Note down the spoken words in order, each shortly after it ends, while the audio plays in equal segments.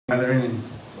Brethren,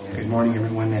 and good morning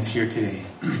everyone that's here today.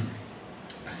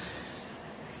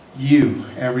 You,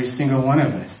 every single one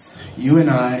of us, you and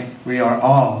I, we are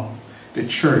all the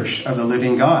church of the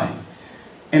living God.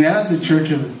 And as the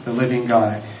church of the living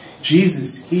God,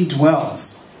 Jesus, He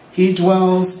dwells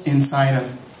inside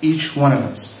of each one of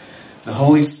us. The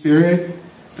Holy Spirit,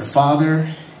 the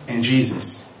Father, and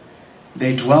Jesus,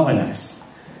 they dwell in us.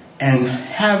 And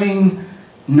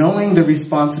knowing the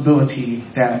responsibility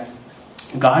that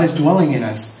God is dwelling in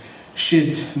us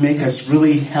should make us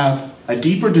really have a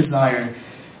deeper desire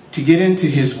to get into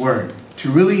His Word, to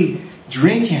really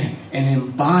drink in and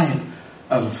imbibe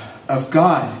of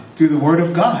God through the Word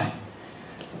of God.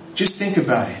 Just think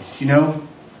about it. You know,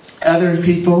 other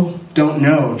people don't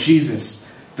know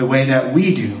Jesus the way that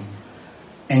we do.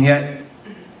 And yet,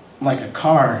 like a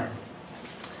car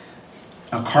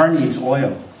needs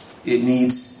oil. It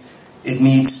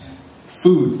needs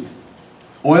food.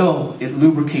 Oil, it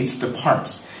lubricates the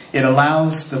parts. It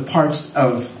allows the parts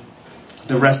of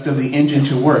the rest of the engine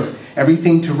to work.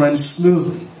 Everything to run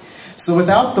smoothly. So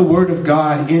without the Word of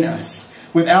God in us,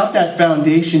 without that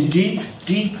foundation deep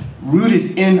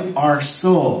rooted in our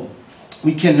soul,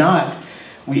 we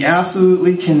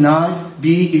absolutely cannot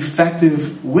be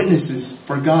effective witnesses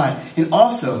for God. And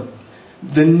also,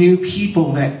 the new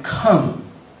people that come,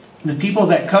 the people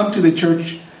that come to the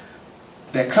church,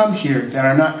 that come here, that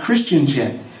are not Christians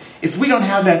yet, if we don't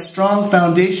have that strong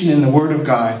foundation in the Word of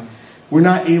God, we're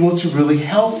not able to really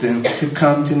help them to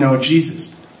come to know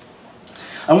Jesus.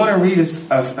 I want to read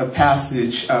a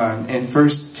passage in 1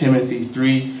 Timothy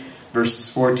 3, verses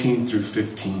 14 through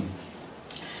 15.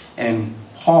 And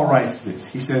Paul writes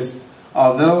this. He says,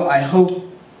 "Although I hope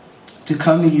to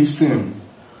come to you soon,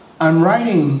 I'm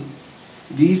writing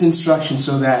these instructions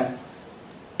so that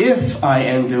if I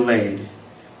am delayed,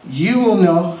 you will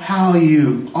know how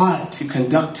you ought to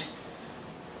conduct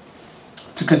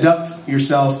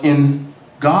yourselves in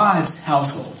God's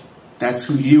household." That's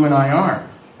who you and I are,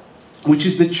 which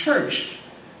is the church,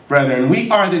 brethren. We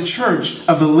are the church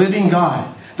of the living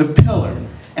God, the pillar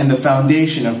and the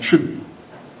foundation of truth.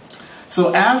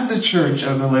 So as the church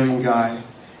of the living God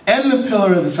and the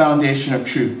pillar of the foundation of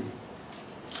truth,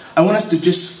 I want us to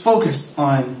just focus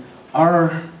on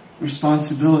our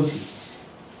responsibility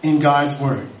in God's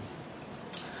Word.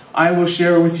 I will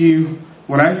share with you,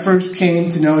 when I first came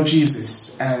to know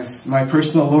Jesus as my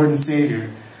personal Lord and Savior,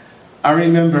 I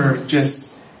remember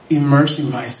just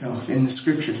immersing myself in the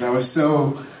Scriptures. I was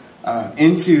so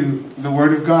into the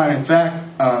Word of God. In fact,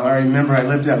 I remember I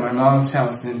lived at my mom's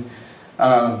house, and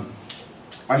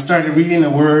I started reading the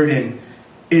Word, and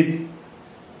it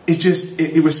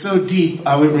was so deep.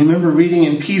 I would remember reading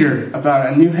in Peter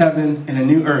about a new heaven and a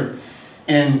new earth,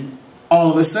 and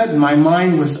all of a sudden my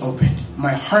mind was opened.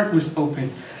 My heart was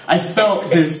open. I felt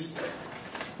this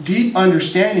deep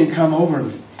understanding come over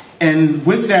me. And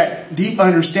with that deep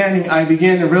understanding, I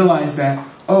began to realize that,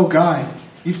 oh God,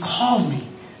 you've called me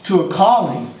to a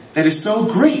calling that is so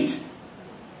great.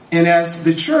 And as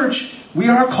the church, we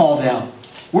are called out.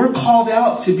 We're called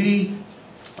out to be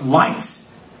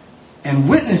lights and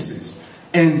witnesses.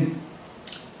 And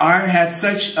I had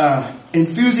such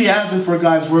enthusiasm for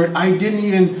God's Word, I didn't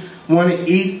even want to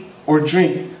eat or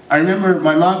drink. I remember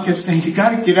my mom kept saying, "You got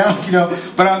to get out," you know.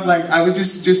 But I was like, I was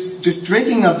just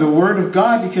drinking of the Word of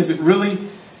God, because it really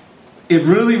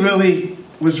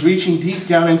was reaching deep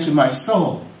down into my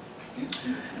soul.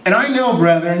 And I know,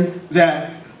 brethren,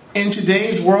 that in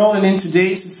today's world and in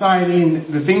today's society and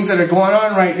the things that are going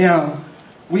on right now,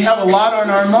 we have a lot on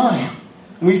our mind.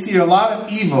 We see a lot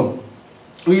of evil.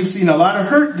 We've seen a lot of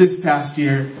hurt this past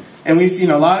year, and we've seen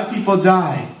a lot of people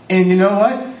die. And you know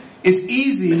what? It's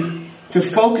easy to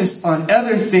focus on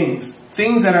other things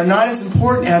that are not as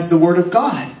important as the Word of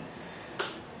God.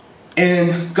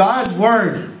 And God's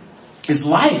Word is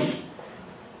life.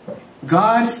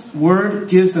 God's Word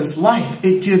gives us life.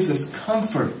 It gives us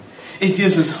comfort. It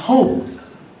gives us hope.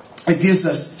 It gives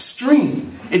us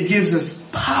strength. It gives us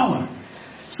power.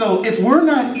 So if we're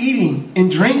not eating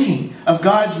and drinking of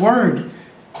God's Word,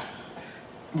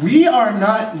 we are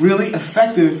not really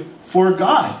effective for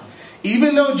God.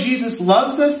 Even though Jesus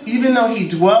loves us, even though He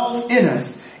dwells in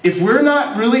us, if we're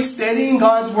not really studying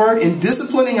God's Word and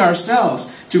disciplining ourselves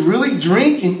to really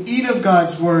drink and eat of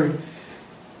God's Word,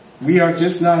 we are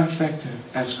just not effective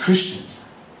as Christians.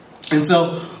 And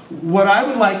so what I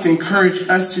would like to encourage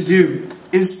us to do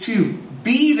is to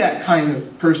be that kind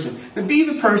of person. To be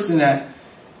the person that,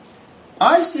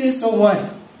 I say, so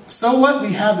what? So what?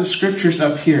 We have the Scriptures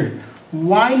up here.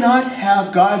 Why not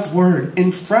have God's Word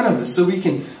in front of us so we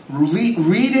can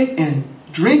read it and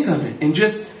drink of it and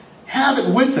just have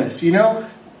it with us? You know,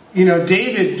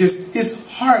 David, just his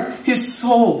heart, his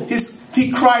soul,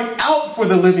 he cried out for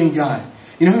the living God.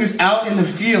 He was out in the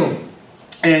field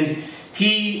and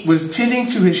he was tending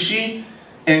to his sheep,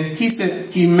 and he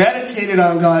said he meditated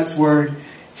on God's word.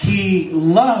 He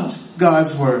loved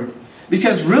God's word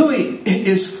because really it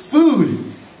is food.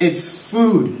 It's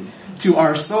food to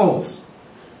our souls.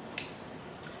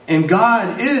 And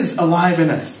God is alive in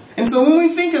us. And so when we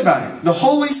think about it, the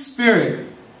Holy Spirit,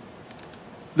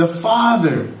 the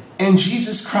Father, and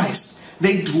Jesus Christ,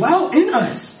 they dwell in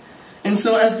us. And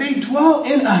so as they dwell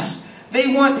in us,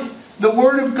 they want the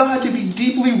Word of God to be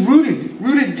deeply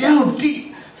rooted down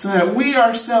deep, so that we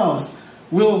ourselves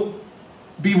will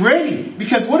be ready.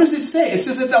 Because what does it say? It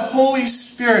says that the Holy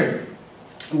Spirit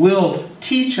will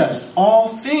teach us all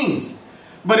things.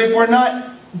 But if we're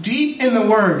not deep in the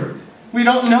Word, we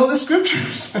don't know the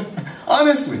Scriptures.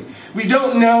 Honestly, we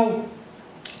don't know.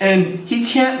 And he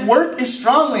can't work as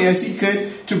strongly as he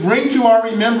could to bring to our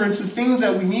remembrance the things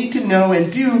that we need to know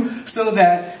and do, so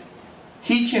that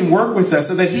he can work with us,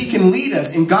 so that he can lead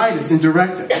us and guide us and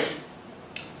direct us.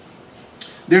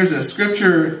 There's a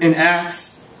scripture in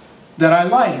Acts that I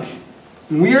like.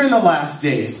 We're in the last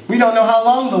days. We don't know how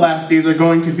long the last days are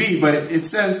going to be, but it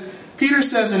says, Peter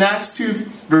says in Acts 2,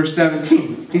 verse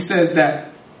 17, he says that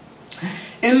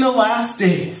in the last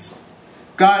days,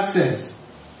 God says,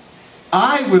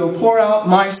 I will pour out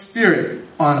my Spirit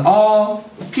on all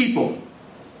people.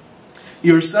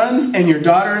 Your sons and your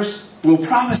daughters will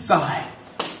prophesy.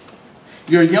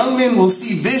 Your young men will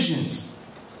see visions.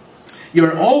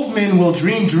 Your old men will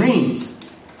dream dreams.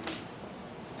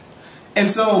 And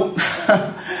so,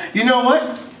 you know what?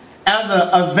 As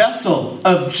a vessel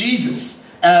of Jesus,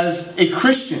 as a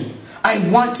Christian, I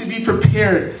want to be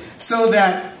prepared so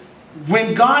that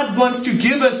when God wants to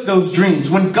give us those dreams,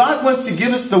 when God wants to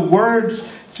give us the word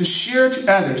to share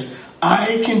to others,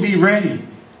 I can be ready.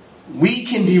 We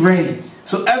can be ready.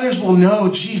 So others will know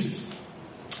Jesus.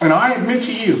 And I admit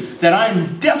to you that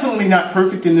I'm definitely not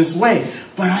perfect in this way,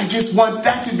 but I just want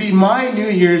that to be my New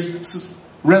Year's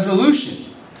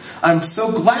resolution. I'm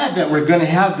so glad that we're going to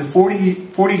have the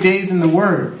 40 days in the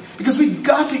Word, because we've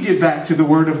got to get back to the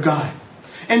Word of God.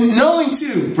 And knowing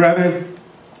too, brethren,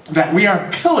 that we are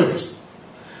pillars.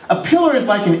 A pillar is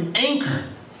like an anchor.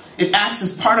 It acts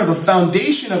as part of a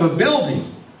foundation of a building.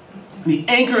 The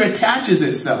anchor attaches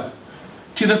itself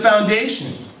to the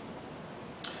foundation.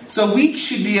 So we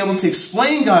should be able to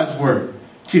explain God's Word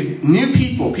to new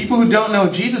people, people who don't know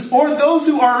Jesus, or those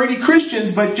who are already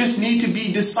Christians but just need to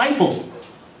be discipled.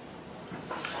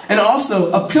 And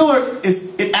also, a pillar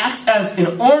it acts as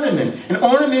an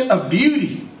ornament of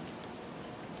beauty.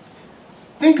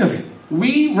 Think of it.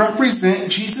 We represent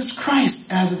Jesus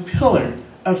Christ as a pillar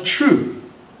of truth.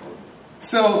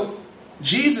 So,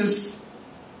 Jesus,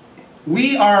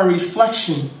 we are a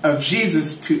reflection of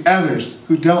Jesus to others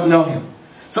who don't know Him.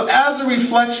 So as a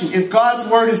reflection, if God's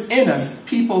Word is in us,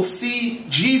 people see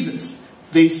Jesus.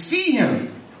 They see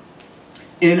Him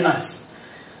in us.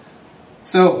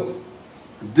 So,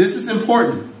 this is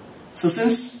important. So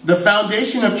since the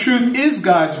foundation of truth is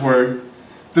God's Word,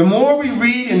 the more we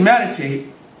read and meditate,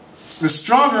 the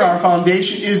stronger our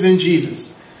foundation is in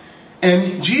Jesus.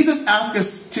 And Jesus asks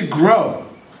us to grow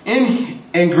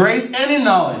in grace and in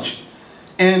knowledge.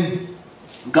 And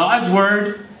God's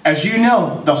Word, as you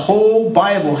know, the whole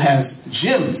Bible has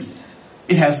gems.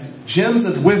 It has gems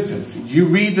of wisdom. So you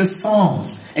read the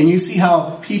Psalms and you see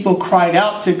how people cried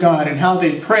out to God and how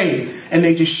they prayed and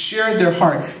they just shared their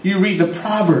heart. You read the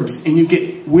Proverbs and you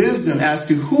get wisdom as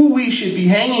to who we should be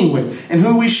hanging with and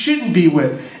who we shouldn't be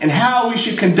with and how we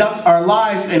should conduct our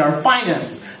lives and our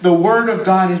finances. The Word of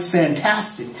God is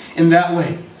fantastic in that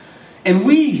way. And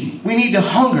we need to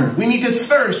hunger. We need to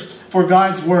thirst for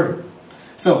God's Word.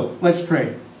 So let's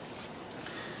pray.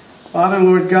 Father,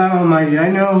 Lord God Almighty, I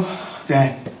know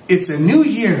that it's a new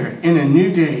year and a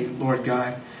new day, Lord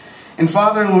God. And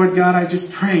Father, Lord God, I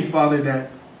just pray, Father,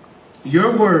 that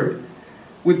your Word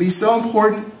would be so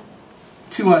important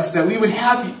to us, that we would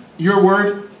have your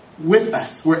Word with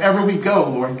us wherever we go,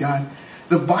 Lord God.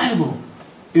 The Bible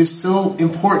is so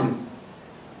important.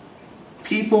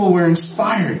 People were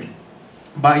inspired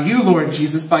by you, Lord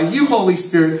Jesus, by you, Holy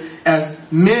Spirit,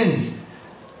 as men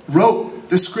wrote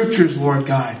the Scriptures, Lord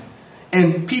God.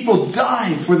 And people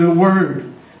died for the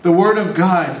Word of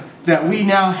God that we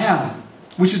now have,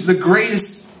 which is the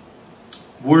greatest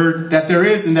Word that there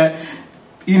is. And that,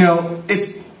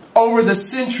 it's over the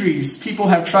centuries, people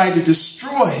have tried to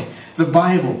destroy the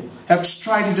Bible, have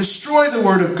tried to destroy the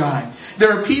Word of God.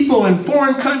 There are people in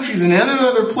foreign countries and in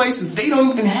other places, they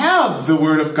don't even have the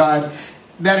Word of God.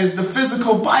 That is the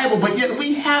physical Bible, but yet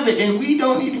we have it and we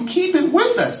don't even keep it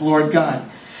with us, Lord God.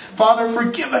 Father,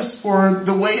 forgive us for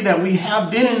the way that we have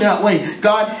been in that way.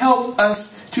 God, help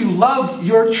us to love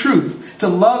your truth, to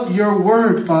love your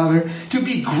word, Father, to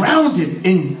be grounded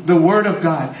in the word of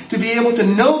God, to be able to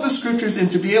know the scriptures and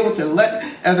to be able to let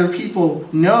other people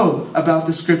know about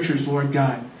the scriptures, Lord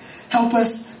God. Help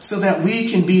us so that we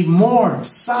can be more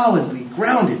solidly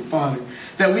grounded, Father,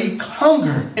 that we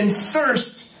hunger and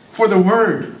thirst for the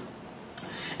word.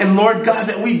 And Lord God,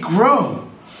 that we grow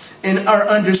in our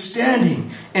understanding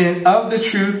and of the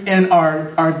truth and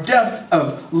our depth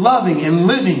of loving and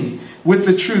living with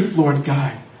the truth, Lord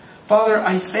God. Father,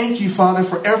 I thank you, Father,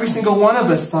 for every single one of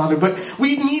us, Father. But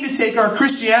we need to take our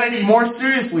Christianity more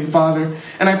seriously, Father.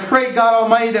 And I pray, God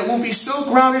Almighty, that we'll be so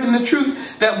grounded in the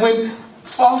truth that when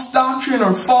false doctrine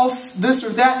or false this or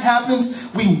that happens,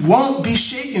 we won't be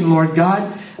shaken, Lord God,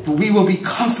 but we will be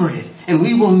comforted. And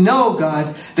we will know,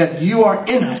 God, that you are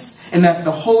in us and that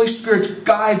the Holy Spirit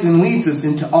guides and leads us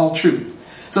into all truth.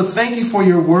 So thank you for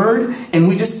your word, and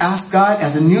we just ask, God,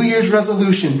 as a New Year's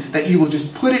resolution, that you will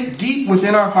just put it deep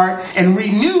within our heart and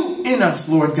renew in us,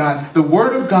 Lord God, the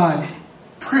word of God,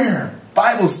 prayer,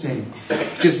 Bible study,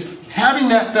 just having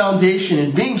that foundation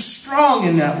and being strong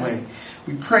in that way.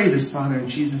 We pray this, Father, in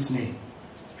Jesus' name.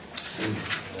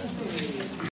 Amen.